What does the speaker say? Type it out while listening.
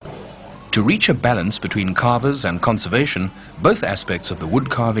To reach a balance between carvers and conservation, both aspects of the wood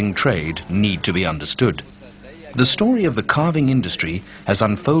carving trade need to be understood. The story of the carving industry has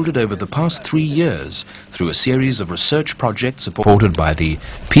unfolded over the past 3 years through a series of research projects supported by the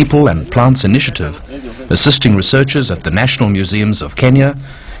People and Plants Initiative, assisting researchers at the National Museums of Kenya,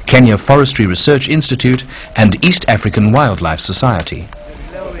 Kenya Forestry Research Institute and East African Wildlife Society.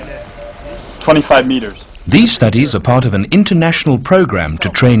 25 meters. These studies are part of an international program to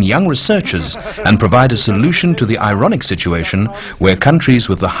train young researchers and provide a solution to the ironic situation where countries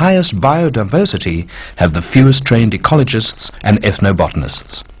with the highest biodiversity have the fewest trained ecologists and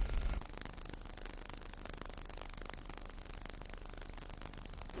ethnobotanists.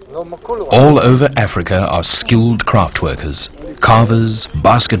 All over Africa are skilled craft workers, carvers,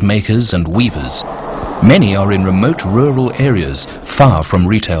 basket makers and weavers. Many are in remote rural areas far from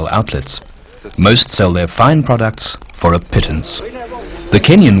retail outlets. Most sell their fine products for a pittance. The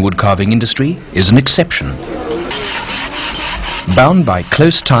Kenyan woodcarving industry is an exception. Bound by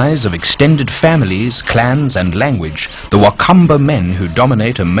close ties of extended families, clans and language, the Wakamba men who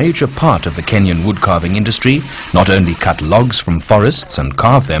dominate a major part of the Kenyan woodcarving industry not only cut logs from forests and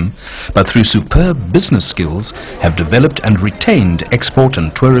carve them, but through superb business skills have developed and retained export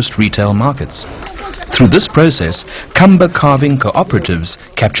and tourist retail markets. Through this process, Kamba carving cooperatives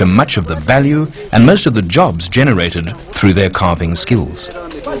capture much of the value and most of the jobs generated through their carving skills.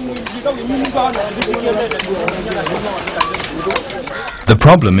 The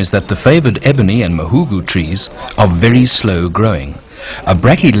problem is that the favored ebony and muhugu trees are very slow growing. A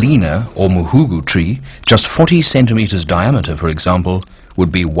brachylina or muhugu tree, just 40 centimeters diameter for example,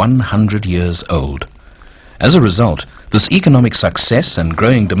 would be 100 years old. As a result, this economic success and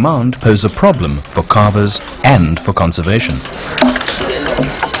growing demand pose a problem for carvers and for conservation.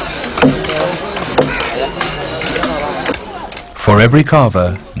 For every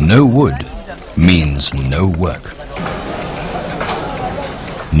carver, no wood means no work.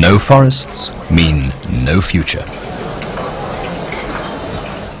 No forests mean no future.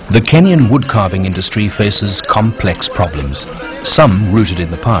 The Kenyan woodcarving industry faces complex problems, some rooted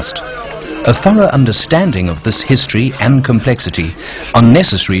in the past. A thorough understanding of this history and complexity are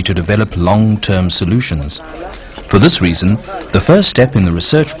necessary to develop long-term solutions. For this reason, the first step in the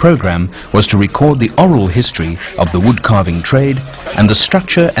research program was to record the oral history of the woodcarving trade and the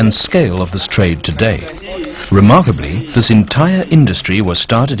structure and scale of this trade today. Remarkably, this entire industry was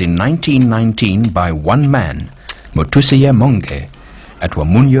started in 1919 by one man, Motusiya Monge, at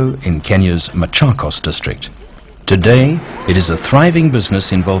Wamunyu in Kenya's Machakos district. Today, it is a thriving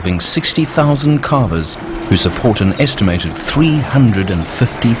business involving 60,000 carvers who support an estimated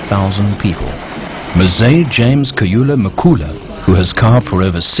 350,000 people. Mzee James Kayula Makula, who has carved for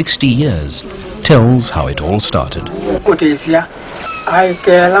over 60 years, tells how it all started.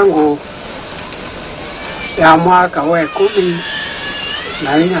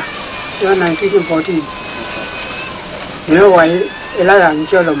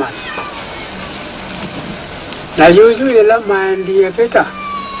 Na yuzu ila maendia peta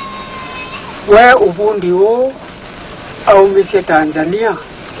we ubundi wo au misi Tanzania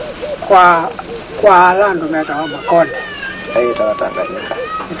kwa landu meta wa Makonde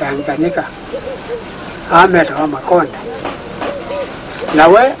Tanganyika meta wa Makonde na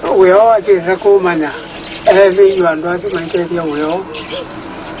we uyo jisa kumanya evi yuanduazi manchevia uyo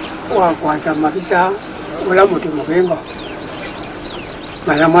wakwaza mabisa ula muti mubengo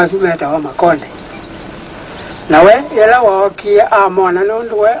malamwazi meta wa Makonde nawe yela wakia amona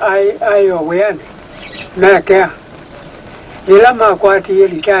nondu we ayo weyane mekea ila makwati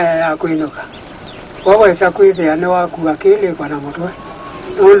yelitaya ya kuinuka waweza kwithia ni wakuwa kili kwa na mutwe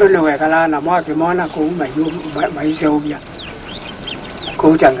nondu ni wekala na mwaki mona kuuma maisha ubya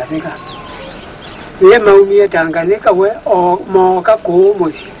kuutanganyika ye maumie Tanganyika we o moka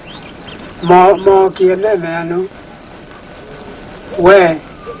kuumusi mokie memeanu we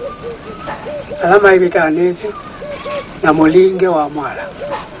alama ibitanisi na mulinge wa mwala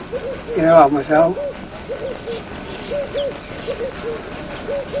ile wa musao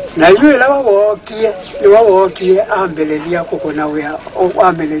na yule la wawokie ni wawokie ambelelia kukuna wea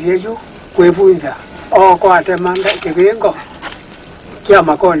ambelelia yu kwefunza kwa atemanga kivingo kia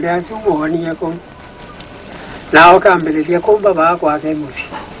Makonde asumuoni yako na wakambelelia kumba bako akemusi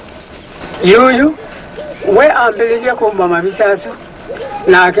yuyu we ambelelia kumba mabisasu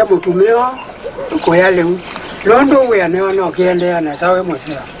na ake mutumio ko yale londo we anewa no kiendea na sawe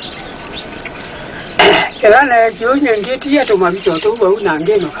musea elana kiunya ngeti ya tumabicho to ba una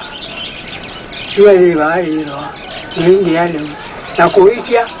ngeno siwa ni ba iro ngi yale na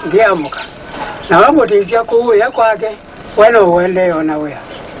kuitia ndiamuka na wapo tizia ko ya kwake wano wende ona we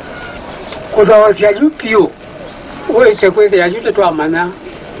kuloosya lupyo wese kwethia yute twamanya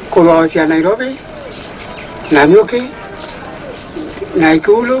kuloosya Nairobi, Nanyuki,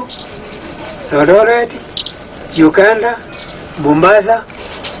 Naikulu, Eldoret, Uganda, Mombasa,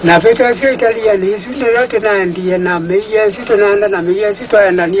 na vita sio Italia ni sio yote na ndiye na meya sio tunaenda na meya sio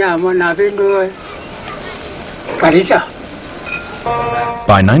tunaenda ni amo na vindo Parisa.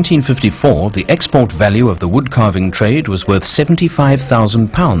 By 1954, the export value of the woodcarving trade was worth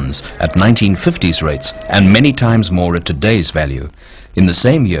 £75,000 at 1950s rates and many times more at today's value. In the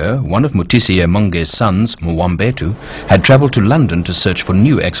same year, one of Mutisi Emonge's sons, Mwambetu, had travelled to London to search for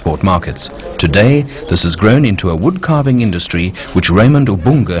new export markets. Today, this has grown into a woodcarving industry which Raymond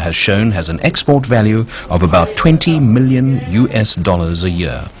Ubunga has shown has an export value of about $20 million a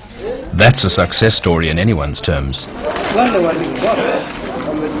year. That's a success story in anyone's terms.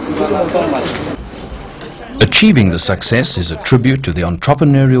 Achieving the success is a tribute to the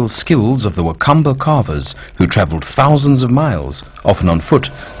entrepreneurial skills of the Wakamba carvers who travelled thousands of miles, often on foot,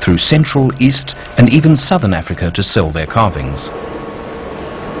 through Central, East and even Southern Africa to sell their carvings.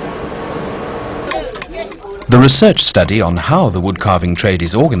 The research study on how the woodcarving trade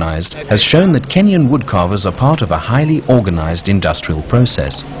is organised has shown that Kenyan woodcarvers are part of a highly organised industrial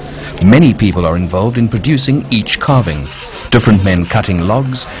process. Many people are involved in producing each carving. Different men cutting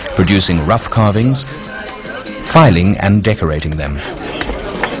logs, producing rough carvings, filing and decorating them.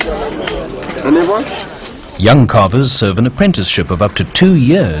 Young carvers serve an apprenticeship of up to 2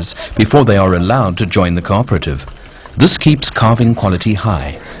 years before they are allowed to join the cooperative. This keeps carving quality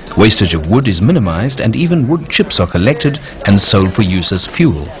high. Wastage of wood is minimized and even wood chips are collected and sold for use as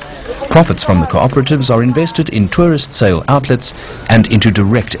fuel. Profits from the cooperatives are invested in tourist sale outlets and into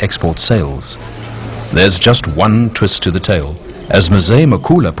direct export sales. There's just one twist to the tale. As Mzee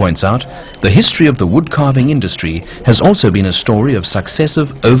Makula points out, the history of the woodcarving industry has also been a story of successive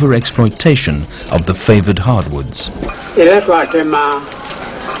over-exploitation of the favoured hardwoods.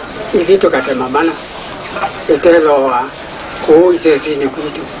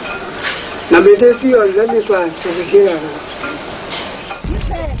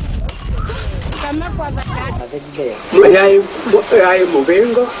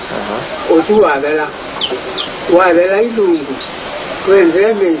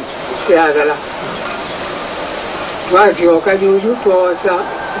 Twenzeme yagala twazioka juju twosa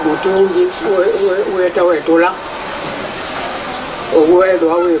mutungi weta wetula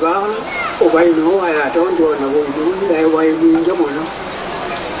obwedwa weba obaino ayatondo na bwindu ewayiminjo muno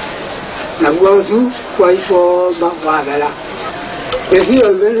nagwozu kwaifo bagala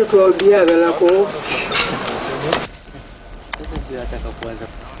esiyo mbele twobiagala ko.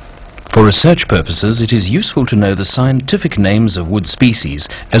 For research purposes, it is useful to know the scientific names of wood species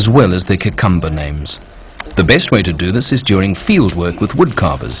as well as their cucumber names. The best way to do this is during field work with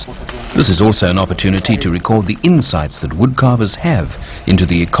woodcarvers. This is also an opportunity to record the insights that woodcarvers have into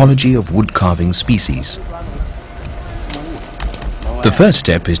the ecology of woodcarving species. The first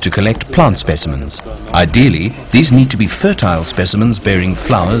step is to collect plant specimens. Ideally, these need to be fertile specimens bearing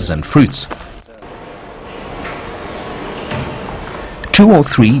flowers and fruits. 2 or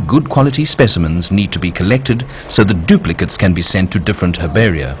 3 good quality specimens need to be collected so that duplicates can be sent to different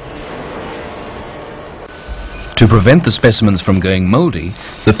herbaria. To prevent the specimens from going mouldy,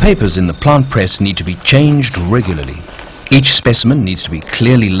 the papers in the plant press need to be changed regularly. Each specimen needs to be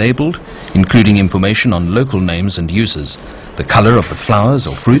clearly labelled, including information on local names and uses, the colour of the flowers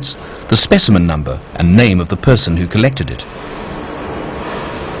or fruits, the specimen number and name of the person who collected it.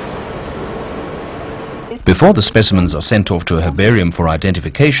 Before the specimens are sent off to a herbarium for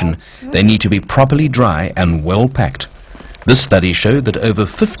identification, they need to be properly dry and well packed. This study showed that over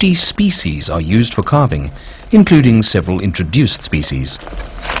 50 species are used for carving, including several introduced species.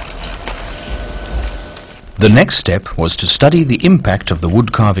 The next step was to study the impact of the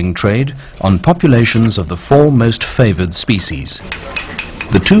woodcarving trade on populations of the 4 most favoured species.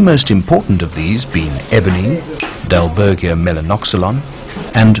 The 2 most important of these being ebony, Dalbergia melanoxylon,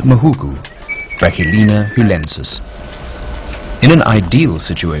 and mahuku, Brachylaena hulensis. In an ideal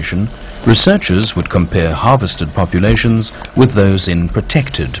situation, researchers would compare harvested populations with those in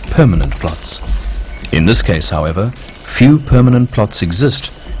protected permanent plots. In this case, however, few permanent plots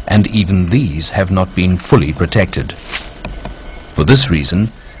exist, and even these have not been fully protected. For this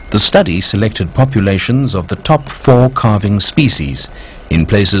reason, the study selected populations of the top 4 carving species in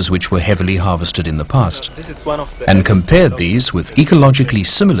places which were heavily harvested in the past, and compared these with ecologically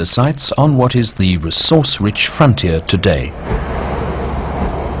similar sites on what is the resource-rich frontier today.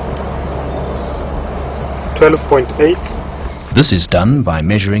 12.8. This is done by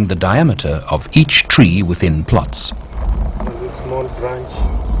measuring the diameter of each tree within plots. This small branch.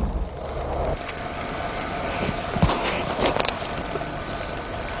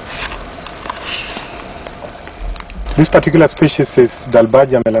 This particular species is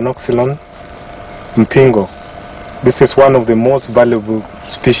Dalbergia melanoxylon mpingo. This is one of the most valuable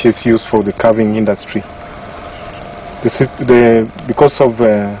species used for the carving industry. Because of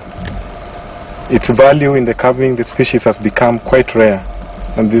its value in the carving, the species has become quite rare.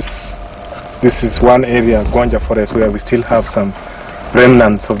 And this is one area, Gwanja Forest, where we still have some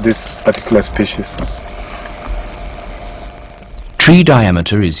remnants of this particular species. Tree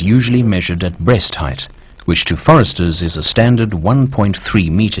diameter is usually measured at breast height, which to foresters is a standard 1.3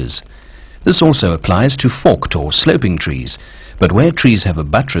 meters. This also applies to forked or sloping trees, but where trees have a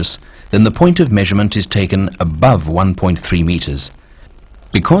buttress, then the point of measurement is taken above 1.3 meters.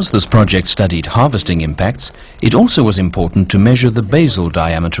 Because this project studied harvesting impacts, it also was important to measure the basal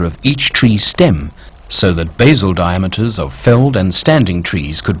diameter of each tree stem, so that basal diameters of felled and standing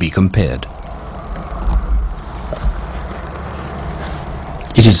trees could be compared.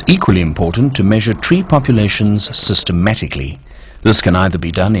 It is equally important to measure tree populations systematically. This can either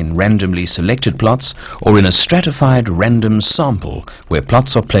be done in randomly selected plots or in a stratified random sample where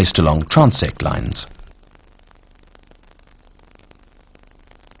plots are placed along transect lines.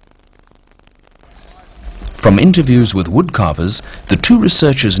 From interviews with woodcarvers, the two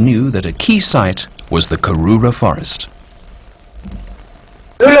researchers knew that a key site was the Karura forest.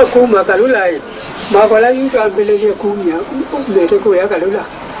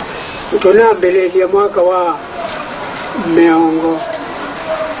 Meongo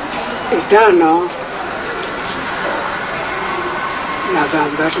itano na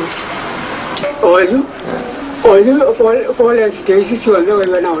gambatu oyu pole stage chonzo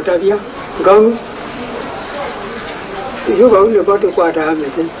wewe na utavia ngau yuba ule bado kwa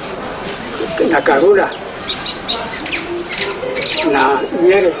taamete na Karura na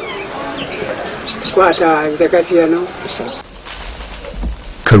Nyere kwa ta zakatiano.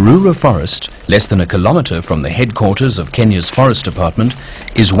 Karura Forest, less than a kilometre from the headquarters of Kenya's Forest Department,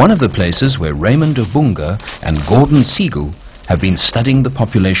 is one of the places where Raymond Obunga and Gordon Sigu have been studying the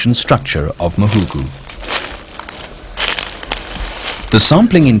population structure of Mahugu. The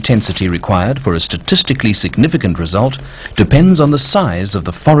sampling intensity required for a statistically significant result depends on the size of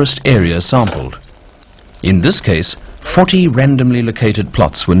the forest area sampled. In this case, 40 randomly located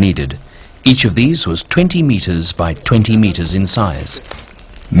plots were needed. Each of these was 20 meters by 20 meters in size.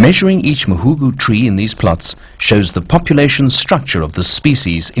 Measuring each Mahugu tree in these plots shows the population structure of the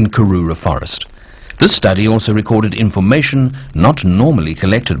species in Karura forest. This study also recorded information not normally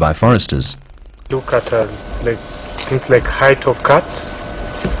collected by foresters. Look at things like height of cut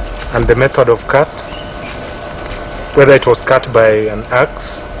and the method of cut, whether it was cut by an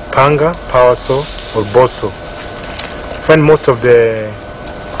axe, panga, power saw or bow saw. Find most of the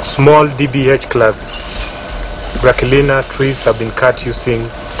small DBH class Brachelina trees have been cut using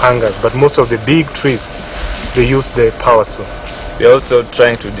pangas, but most of the big trees, they use the power saw. We are also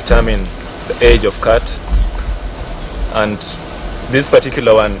trying to determine the age of cut, and this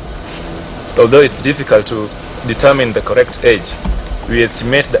particular one, although it's difficult to determine the correct age, we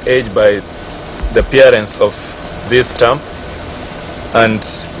estimate the age by the appearance of this stump, and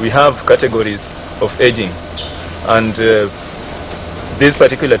we have categories of aging, and this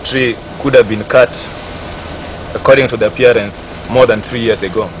particular tree could have been cut according to the appearance more than 3 years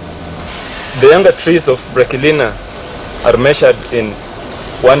ago. The younger trees of Brachelina are measured in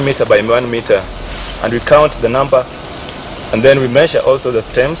 1 meter by 1 meter, and we count the number, and then we measure also the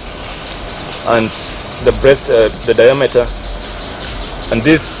stems and the breast, the diameter, and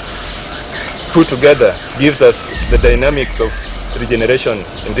this put together gives us the dynamics of regeneration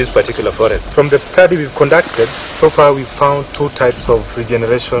in this particular forest. From the study we've conducted, so far we've found two types of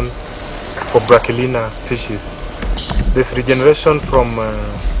regeneration for Brachelina species. There's regeneration from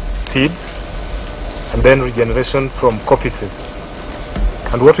seeds and then regeneration from coppices.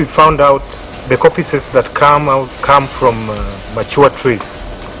 And what we found out, the coppices that come from mature trees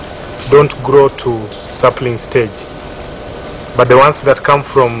don't grow to sapling stage, but the ones that come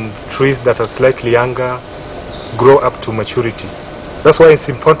from trees that are slightly younger grow up to maturity. That's why it's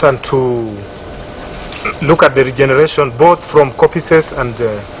important to look at the regeneration both from coppices and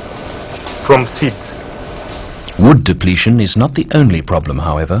from seeds. Wood depletion is not the only problem,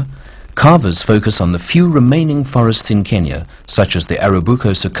 however. Carvers focus on the few remaining forests in Kenya, such as the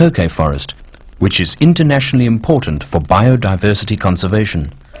Arabuko Sokoke forest, which is internationally important for biodiversity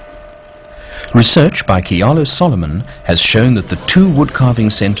conservation. Research by Kialo Solomon has shown that the two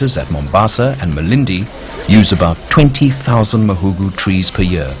woodcarving centres at Mombasa and Malindi use about 20,000 Mahugu trees per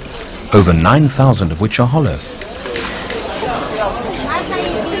year, over 9,000 of which are hollow.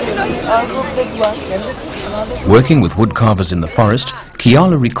 Working with woodcarvers in the forest,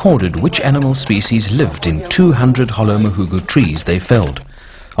 Kiala recorded which animal species lived in 200 hollow mahugu trees they felled.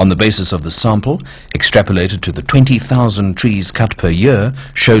 On the basis of the sample, extrapolated to the 20,000 trees cut per year,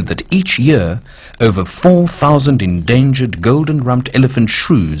 showed that each year over 4,000 endangered golden-rumped elephant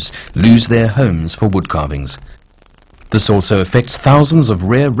shrews lose their homes for woodcarvings. This also affects thousands of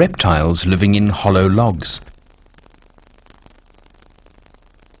rare reptiles living in hollow logs.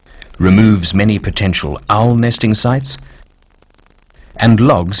 Removes many potential owl nesting sites and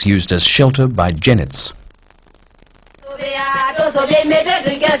logs used as shelter by genets.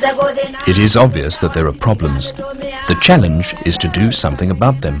 It is obvious that there are problems. The challenge is to do something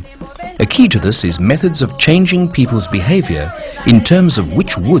about them. A key to this is methods of changing people's behavior in terms of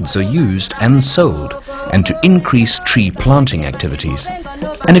which woods are used and sold, and to increase tree planting activities.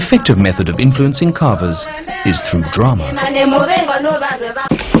 An effective method of influencing carvers is through drama.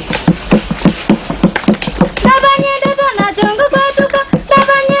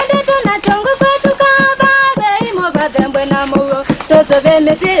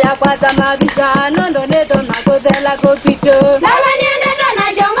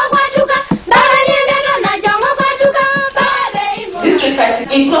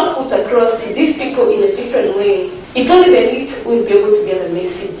 It's not put across to these people in a different way. It's only the elite will be able to get the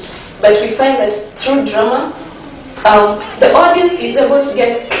message. But we find that through drama, the audience is able to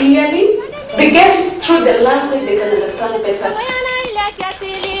get clearly. They get it through the language they can understand better.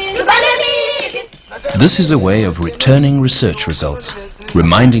 This is a way of returning research results,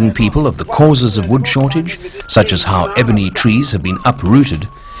 reminding people of the causes of wood shortage, such as how ebony trees have been uprooted,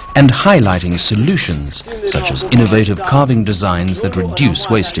 and highlighting solutions such as innovative carving designs that reduce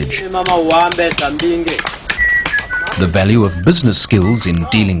wastage. The value of business skills in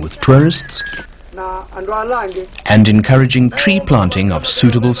dealing with tourists and encouraging tree planting of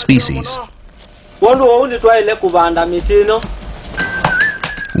suitable species.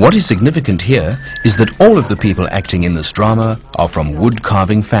 What is significant here is that all of the people acting in this drama are from wood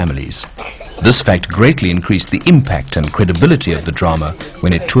carving families. This fact greatly increased the impact and credibility of the drama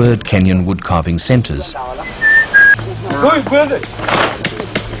when it toured Kenyan wood carving centers.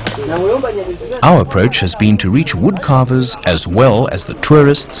 Our approach has been to reach wood carvers as well as the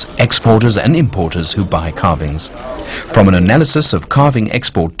tourists, exporters and importers who buy carvings. From an analysis of carving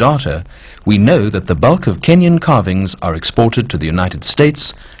export data, we know that the bulk of Kenyan carvings are exported to the United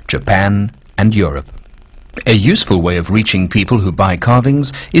States, Japan and Europe. A useful way of reaching people who buy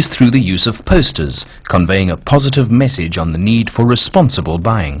carvings is through the use of posters, conveying a positive message on the need for responsible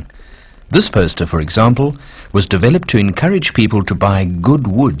buying. This poster, for example, was developed to encourage people to buy good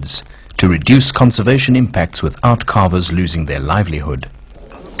woods, to reduce conservation impacts without carvers losing their livelihood.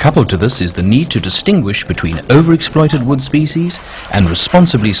 Coupled to this is the need to distinguish between overexploited wood species and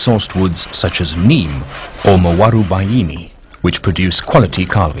responsibly sourced woods such as neem or mawarubaini, which produce quality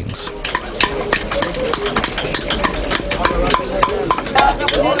carvings.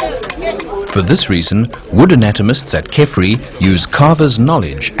 For this reason, wood anatomists at KEFRI use carvers'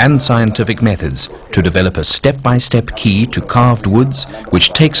 knowledge and scientific methods to develop a step-by-step key to carved woods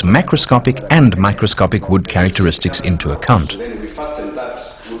which takes macroscopic and microscopic wood characteristics into account.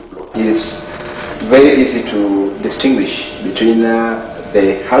 It is very easy to distinguish between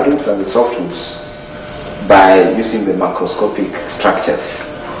the hardwoods and the softwoods by using the macroscopic structures.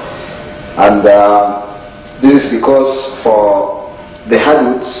 And this is because for the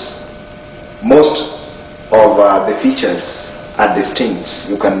hardwoods, most of the features are distinct.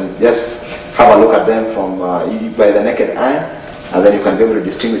 You can just have a look at them from by the naked eye, and then you can be able to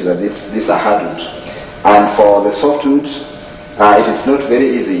distinguish that these are hardwood. And for the softwoods, it is not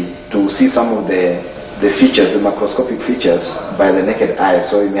very easy to see some of the features, the macroscopic features, by the naked eye.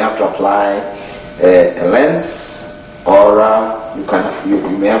 So you may have to apply a lens, or you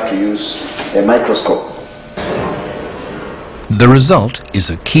may have to use a microscope. The result is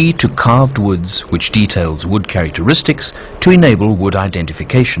a key to carved woods which details wood characteristics to enable wood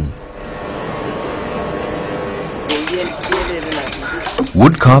identification.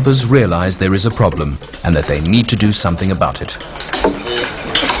 Wood carvers realize there is a problem and that they need to do something about it.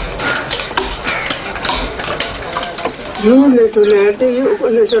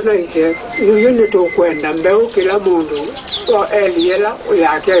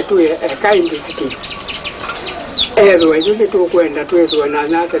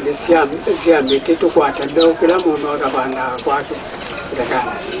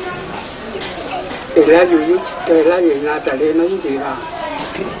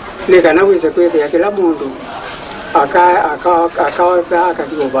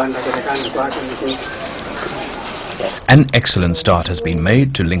 An excellent start has been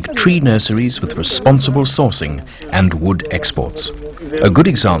made to link tree nurseries with responsible sourcing and wood exports. A good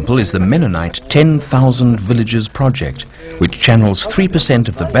example is the Mennonite 10,000 Villages project, which channels 3%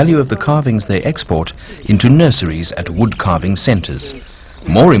 of the value of the carvings they export into nurseries at wood carving centres.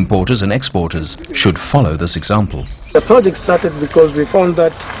 More importers and exporters should follow this example. The project started because we found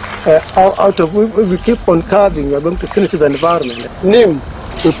that we keep on carving, we are going to finish the environment. Neem,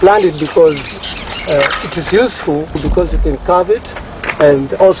 we planted because it is useful, because you can carve it,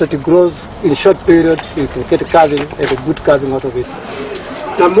 and also it grows in a short period. You can get a carving and a good carving out of it.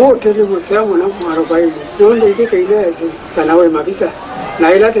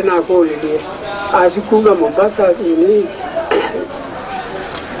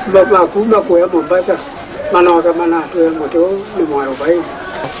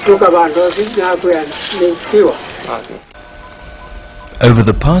 Over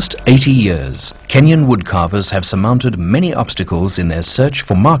the past 80 years, Kenyan woodcarvers have surmounted many obstacles in their search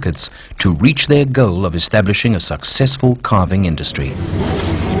for markets to reach their goal of establishing a successful carving industry.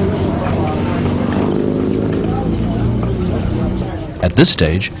 At this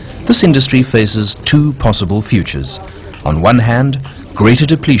stage, this industry faces two possible futures. On one hand, greater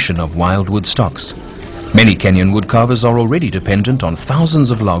depletion of wildwood stocks. Many Kenyan woodcarvers are already dependent on thousands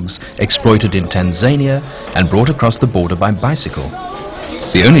of logs exploited in Tanzania and brought across the border by bicycle.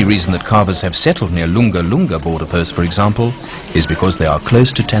 The only reason that carvers have settled near Lunga Lunga border posts, for example, is because they are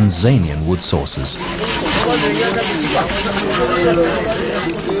close to Tanzanian wood sources.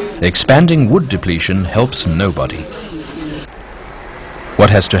 Expanding wood depletion helps nobody. What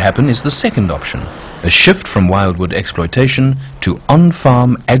has to happen is the second option, a shift from wildwood exploitation to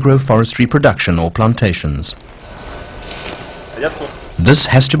on-farm agroforestry production or plantations. This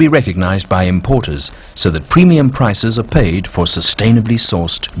has to be recognized by importers so that premium prices are paid for sustainably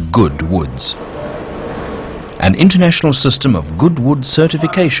sourced good woods. An international system of good wood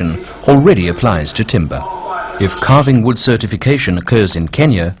certification already applies to timber. If carving wood certification occurs in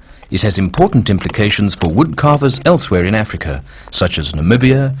Kenya, it has important implications for wood carvers elsewhere in Africa, such as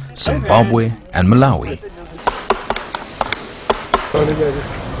Namibia, Zimbabwe and Malawi.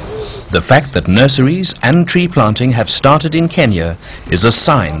 The fact that nurseries and tree planting have started in Kenya is a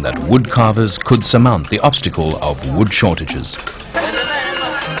sign that wood carvers could surmount the obstacle of wood shortages.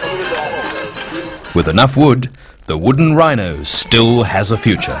 With enough wood, the wooden rhino still has a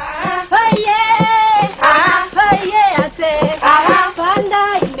future.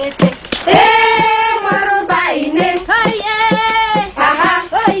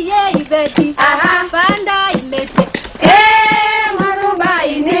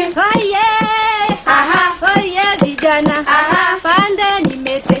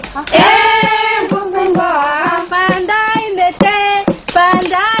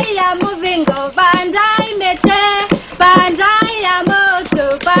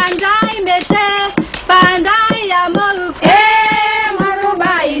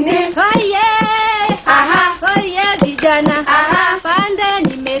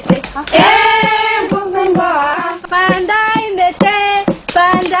 Aha,